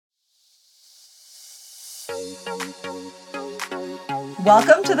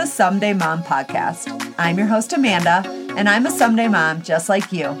Welcome to the Someday Mom podcast. I'm your host, Amanda, and I'm a someday mom just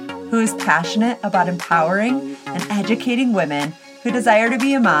like you, who is passionate about empowering and educating women who desire to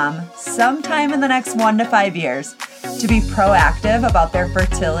be a mom sometime in the next 1 to 5 years to be proactive about their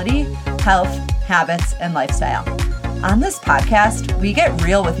fertility, health, habits, and lifestyle. On this podcast, we get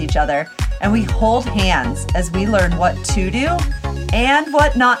real with each other and we hold hands as we learn what to do and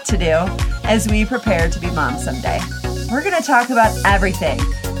what not to do as we prepare to be moms someday. We're going to talk about everything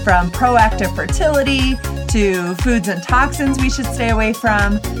from proactive fertility to foods and toxins we should stay away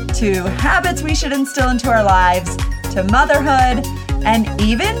from, to habits we should instill into our lives, to motherhood, and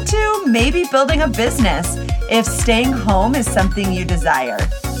even to maybe building a business if staying home is something you desire,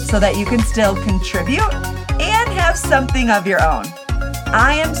 so that you can still contribute and have something of your own.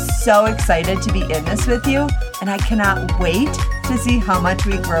 I am so excited to be in this with you, and I cannot wait to see how much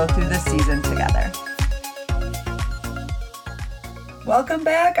we grow through this season together. Welcome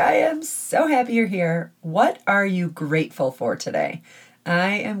back. I am so happy you're here. What are you grateful for today?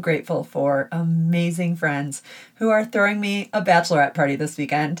 I am grateful for amazing friends who are throwing me a bachelorette party this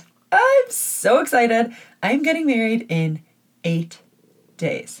weekend. I'm so excited. I'm getting married in 8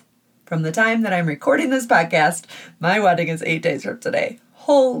 days. From the time that I'm recording this podcast, my wedding is 8 days from today.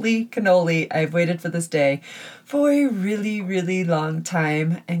 Holy cannoli. I've waited for this day for a really, really long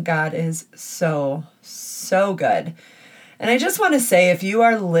time, and God is so good. And I just want to say, if you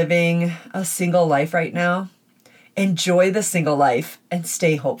are living a single life right now, enjoy the single life and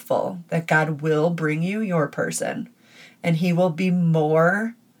stay hopeful that God will bring you your person, and He will be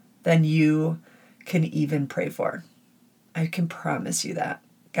more than you can even pray for. I can promise you that.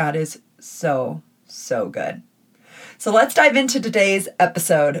 God is so good. So let's dive into today's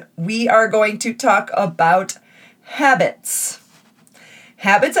episode. We are going to talk about habits.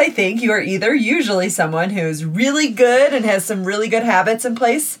 Habits, I think you are either usually someone who's really good and has some really good habits in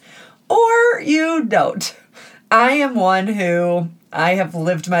place, or you don't. I am one who I have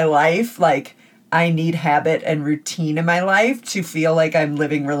lived my life like I need habit and routine in my life to feel like I'm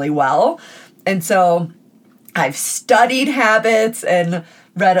living really well. And so I've studied habits and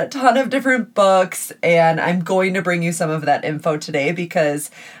read a ton of different books, and I'm going to bring you some of that info today because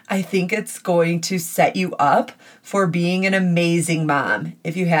I think it's going to set you up for being an amazing mom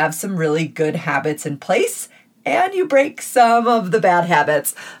if you have some really good habits in place and you break some of the bad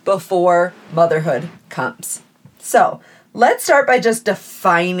habits before motherhood comes. So let's start by just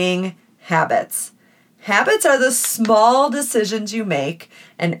defining habits. Habits are the small decisions you make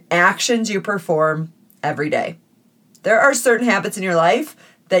and actions you perform every day. There are certain habits in your life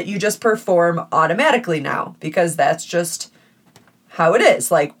that you just perform automatically now because that's just how it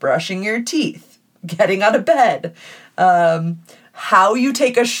is, like brushing your teeth, getting out of bed, how you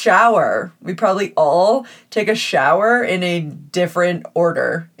take a shower. We probably all take a shower in a different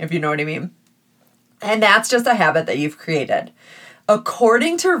order, if you know what I mean. And that's just a habit that you've created.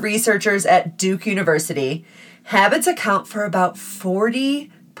 According to researchers at Duke University, habits account for about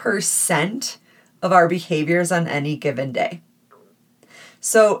 40% of our behaviors on any given day.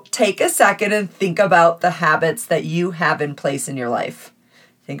 So take a second and think about the habits that you have in place in your life.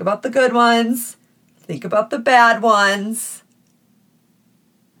 Think about the good ones. Think about the bad ones.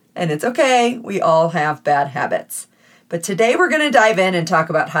 And it's okay. We all have bad habits. But today we're going to dive in and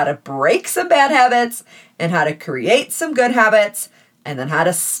talk about how to break some bad habits and how to create some good habits and then how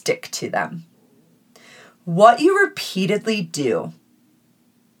to stick to them. What you repeatedly do,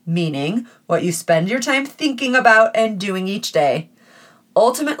 meaning what you spend your time thinking about and doing each day,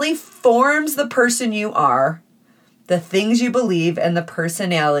 ultimately forms the person you are, the things you believe, and the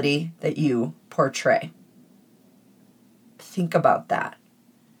personality that you portray. Think about that.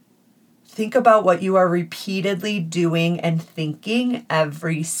 Think about what you are repeatedly doing and thinking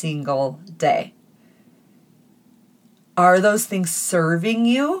every single day. Are those things serving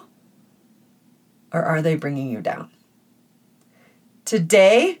you, or are they bringing you down?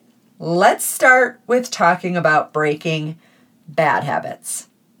 Today, let's start with talking about breaking bad habits.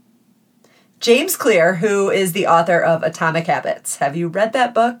 James Clear, who is the author of Atomic Habits. Have you read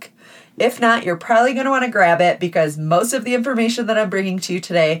that book? If not, you're probably going to want to grab it because most of the information that I'm bringing to you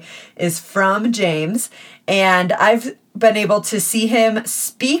today is from James. And I've been able to see him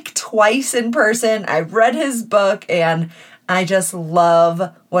speak twice in person. I've read his book and I just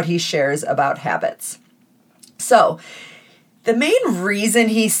love what he shares about habits. So the main reason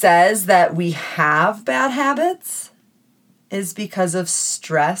he says that we have bad habits is because of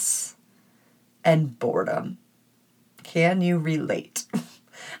stress and boredom. Can you relate?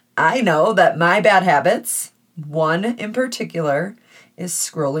 I know that my bad habits, one in particular, is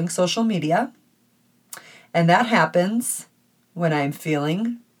scrolling social media And that happens when I'm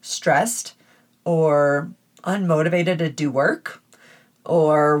feeling stressed or unmotivated to do work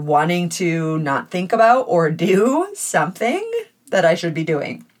or wanting to not think about or do something that I should be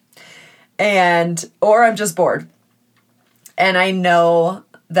doing. Or I'm just bored. And I know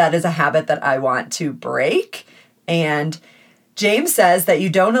that is a habit that I want to break. And James says that you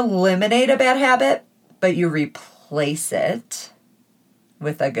don't eliminate a bad habit, but you replace it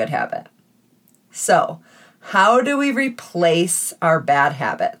with a good habit. So, how do we replace our bad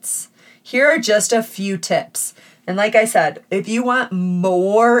habits? Here are just a few tips. And like I said, if you want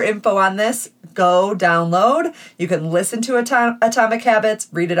more info on this, go download. You can listen to Atomic Habits,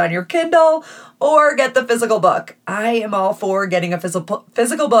 read it on your Kindle, or get the physical book. I am all for getting a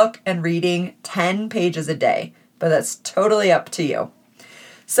physical book and reading 10 pages a day, but that's totally up to you.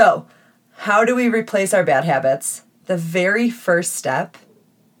 So, how do we replace our bad habits? The very first step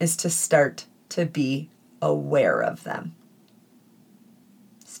is to start to be aware of them.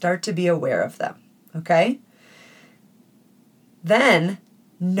 Start to be aware of them, okay? Then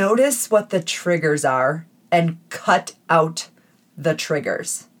notice what the triggers are and cut out the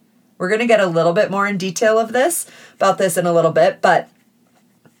triggers. We're going to get a little bit more in detail about this in a little bit, but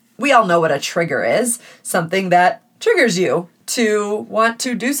we all know what a trigger is. Something that triggers you to want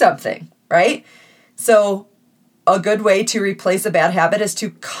to do something, right? So a good way to replace a bad habit is to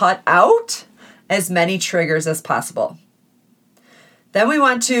cut out as many triggers as possible. Then we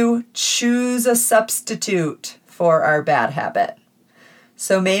want to choose a substitute for our bad habit.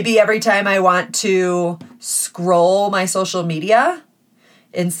 So maybe every time I want to scroll my social media,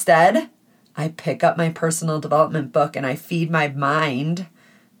 instead, I pick up my personal development book and I feed my mind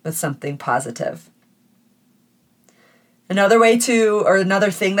with something positive. Another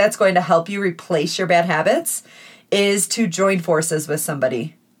thing that's going to help you replace your bad habits is to join forces with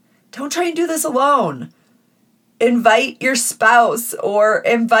somebody. Don't try and do this alone. Invite your spouse or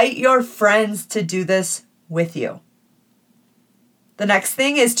invite your friends to do this with you. The next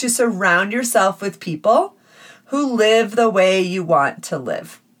thing is to surround yourself with people who live the way you want to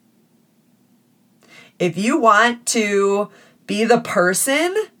live. If you want to be the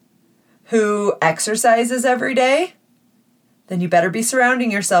person who exercises every day, then you better be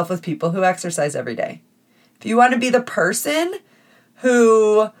surrounding yourself with people who exercise every day. If you want to be the person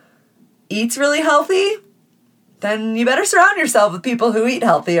who eats really healthy, then you better surround yourself with people who eat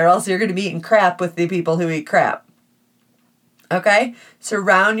healthy, or else you're going to be eating crap with the people who eat crap. Okay?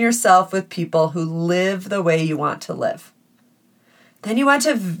 Surround yourself with people who live the way you want to live. Then you want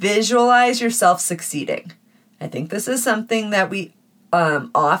to visualize yourself succeeding. I think this is something that we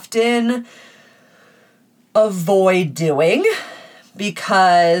often avoid doing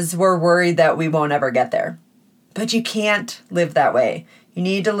because we're worried that we won't ever get there. But you can't live that way. You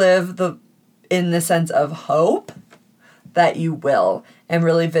need to live in the sense of hope that you will, and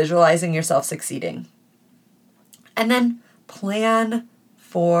really visualizing yourself succeeding. And then plan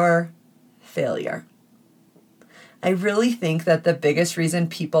for failure. I really think that the biggest reason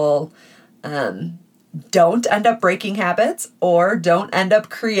people don't end up breaking habits or don't end up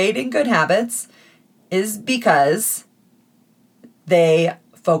creating good habits is because they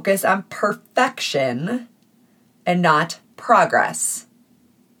focus on perfection and not progress.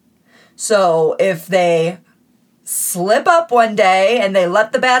 So if they slip up one day and they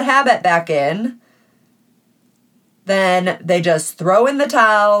let the bad habit back in, then they just throw in the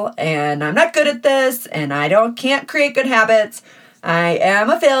towel and I'm not good at this and can't create good habits. I am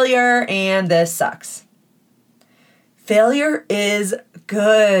a failure and this sucks. Failure is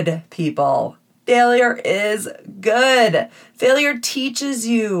good, people. Failure is good. Failure teaches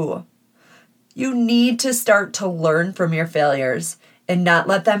you. You need to start to learn from your failures and not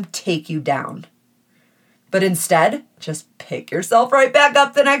let them take you down. But instead, just pick yourself right back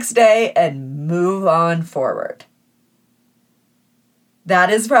up the next day and move on forward. That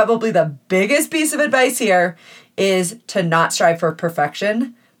is probably the biggest piece of advice here, is to not strive for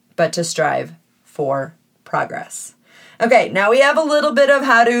perfection, but to strive for progress. Okay, now we have a little bit of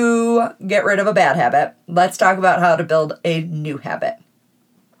how to get rid of a bad habit. Let's talk about how to build a new habit.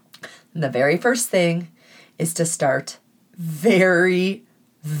 And the very first thing is to start very,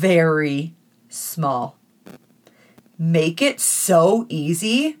 very small. Make it so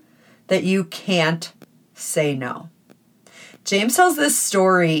easy that you can't say no. James tells this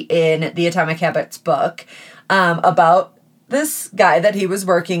story in the Atomic Habits book about this guy that he was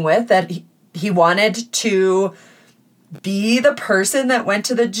working with, that he wanted to be the person that went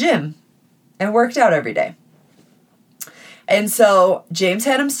to the gym and worked out every day. And so James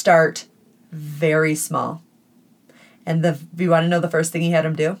had him start very small. And you want to know the first thing he had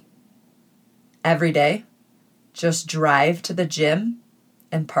him do? Every day, just drive to the gym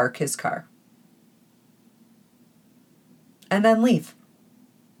and park his car. And then leave.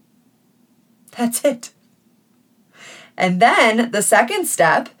 That's it. And then the second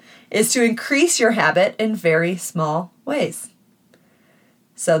step is to increase your habit in very small ways.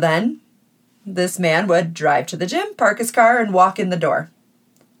 So then this man would drive to the gym, park his car, and walk in the door.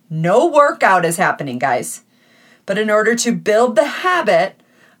 No workout is happening, guys. But in order to build the habit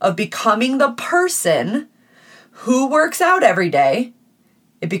of becoming the person who works out every day,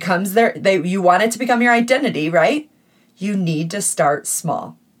 it becomes you want it to become your identity, right? You need to start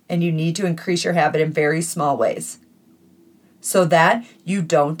small, and you need to increase your habit in very small ways so that you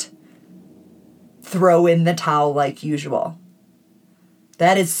don't throw in the towel like usual.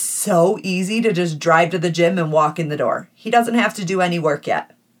 That is so easy to just drive to the gym and walk in the door. He doesn't have to do any work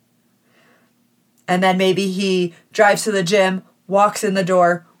yet. And then maybe he drives to the gym, walks in the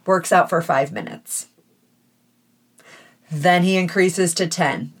door, works out for 5 minutes. Then he increases to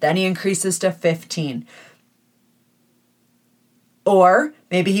 10. Then he increases to 15. Or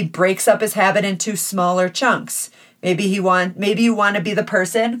maybe he breaks up his habit into smaller chunks. Maybe you want to be the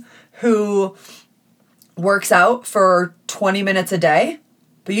person who works out for 20 minutes a day,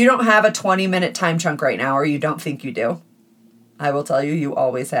 but you don't have a 20-minute time chunk right now, or you don't think you do. I will tell you, you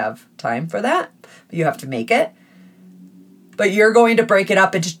always have time for that, but you have to make it. But you're going to break it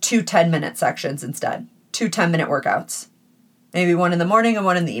up into 2 10-minute sections instead. 2 10-minute workouts. Maybe one in the morning and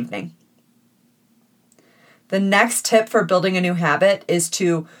one in the evening. The next tip for building a new habit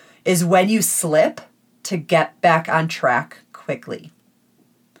is when you slip, to get back on track quickly.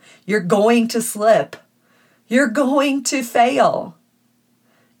 You're going to slip. You're going to fail.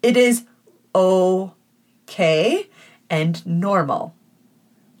 It is okay and normal.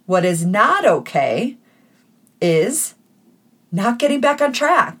 What is not okay is not getting back on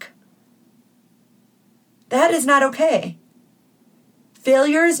track. That is not okay.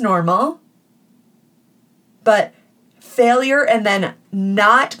 Failure is normal, but failure and then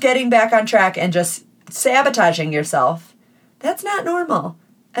not getting back on track and just sabotaging yourself, that's not normal,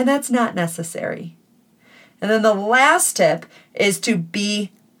 and that's not necessary. And then the last tip is to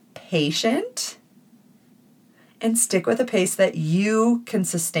be patient and stick with a pace that you can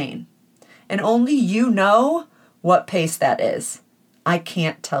sustain. And only you know what pace that is. I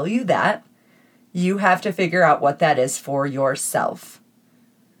can't tell you that. You have to figure out what that is for yourself.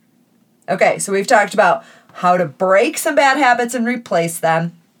 Okay, so we've talked about how to break some bad habits and replace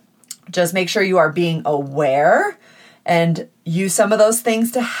them. Just make sure you are being aware and use some of those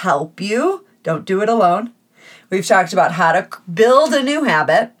things to help you. Don't do it alone. We've talked about how to build a new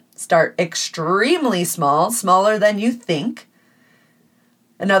habit. Start extremely small, smaller than you think.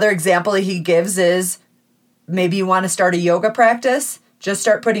 Another example he gives is maybe you want to start a yoga practice. Just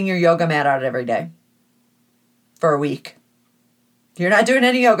start putting your yoga mat out every day for a week. If you're not doing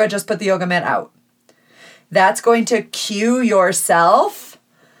any yoga, just put the yoga mat out. That's going to cue yourself.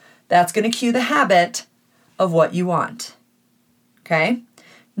 That's going to cue the habit of what you want. Okay?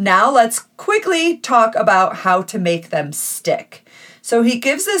 Now let's quickly talk about how to make them stick. So he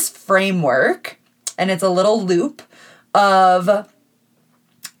gives this framework, and it's a little loop of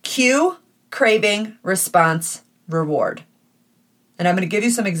cue, craving, response, reward. And I'm going to give you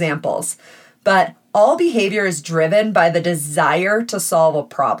some examples. But all behavior is driven by the desire to solve a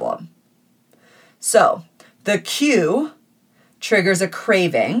problem. So the cue triggers a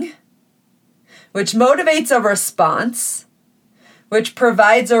craving, which motivates a response, which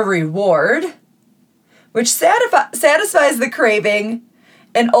provides a reward, which satisfies the craving,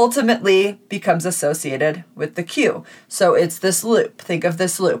 and ultimately becomes associated with the cue. So it's this loop. Think of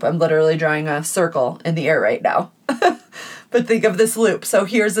this loop. I'm literally drawing a circle in the air right now. But think of this loop. So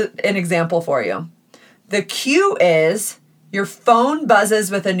here's an example for you. The cue is your phone buzzes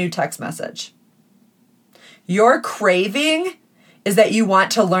with a new text message. Your craving is that you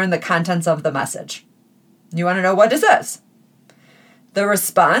want to learn the contents of the message. You want to know what it says. The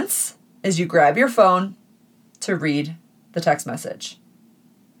response is you grab your phone to read the text message.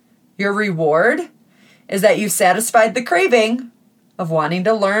 Your reward is that you satisfied the craving of wanting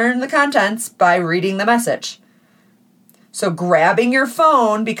to learn the contents by reading the message. So grabbing your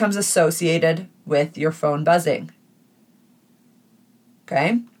phone becomes associated with your phone buzzing.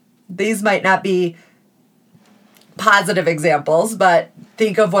 Okay? These might not be positive examples, but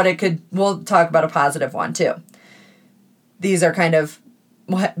think of what it could, we'll talk about a positive one too. These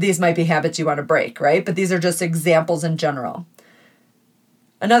might be habits you want to break, right? But these are just examples in general.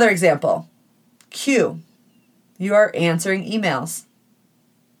 Another example, cue, you are answering emails.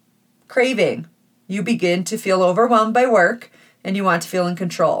 Craving, you begin to feel overwhelmed by work and you want to feel in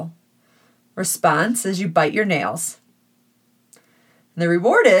control. Response is you bite your nails. And the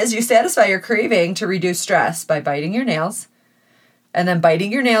reward is you satisfy your craving to reduce stress by biting your nails. And then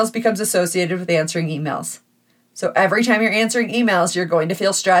biting your nails becomes associated with answering emails. So every time you're answering emails, you're going to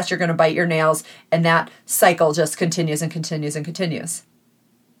feel stressed, you're going to bite your nails, and that cycle just continues and continues and continues.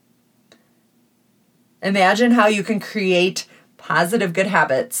 Imagine how you can create positive good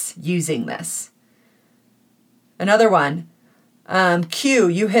habits using this. Another one, Q,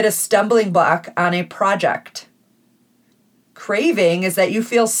 you hit a stumbling block on a project. Craving is that you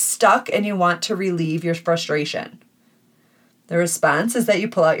feel stuck and you want to relieve your frustration. The response is that you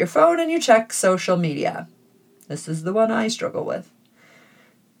pull out your phone and you check social media. This is the one I struggle with.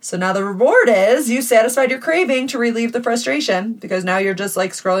 So now the reward is you satisfied your craving to relieve the frustration because now you're just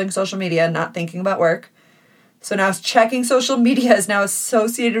like scrolling social media and not thinking about work. So now checking social media is now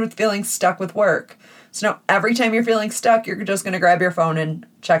associated with feeling stuck with work. So now every time you're feeling stuck, you're just going to grab your phone and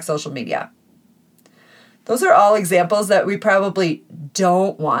check social media. Those are all examples that we probably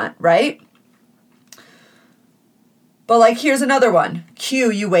don't want, right? But like, here's another one.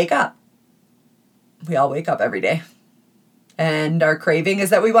 Q, you wake up. We all wake up every day. And our craving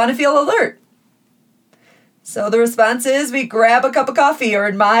is that we want to feel alert. So the response is we grab a cup of coffee, or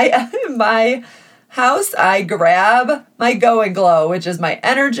in my house, I grab my Go and Glow, which is my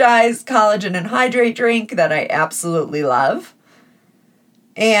energized collagen and hydrate drink that I absolutely love.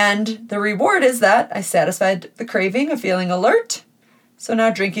 And the reward is that I satisfied the craving of feeling alert. So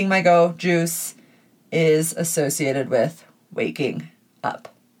now drinking my Go juice is associated with waking up.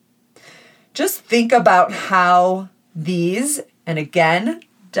 Just think about how these, and again,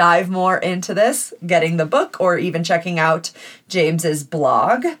 dive more into this, getting the book or even checking out James's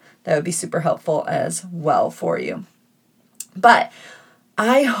blog. That would be super helpful as well for you. But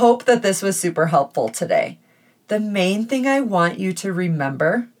I hope that this was super helpful today. The main thing I want you to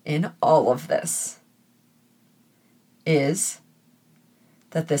remember in all of this is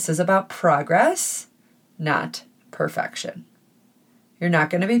that this is about progress, not perfection. You're not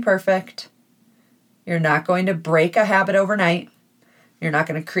going to be perfect. You're not going to break a habit overnight. You're not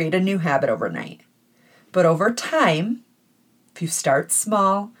going to create a new habit overnight. But over time, if you start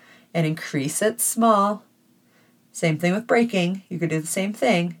small and increase it small, same thing with breaking, you could do the same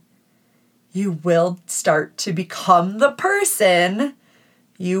thing, you will start to become the person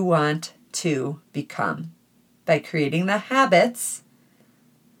you want to become by creating the habits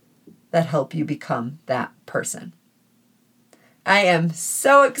that help you become that person. I am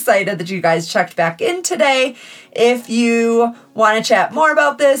so excited that you guys checked back in today. If you want to chat more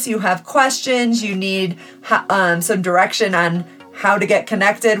about this, you have questions, you need some direction on how to get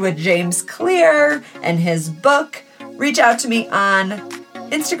connected with James Clear and his book, reach out to me on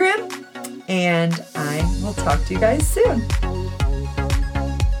Instagram, and I will talk to you guys soon.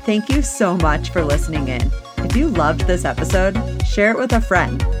 Thank you so much for listening in. If you loved this episode, share it with a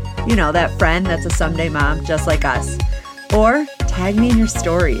friend. You know, that friend that's a someday mom just like us. Or tag me in your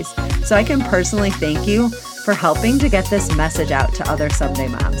stories so I can personally thank you for helping to get this message out to other someday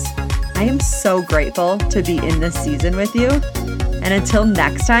moms. I am so grateful to be in this season with you. And until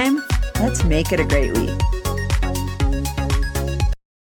next time, let's make it a great week.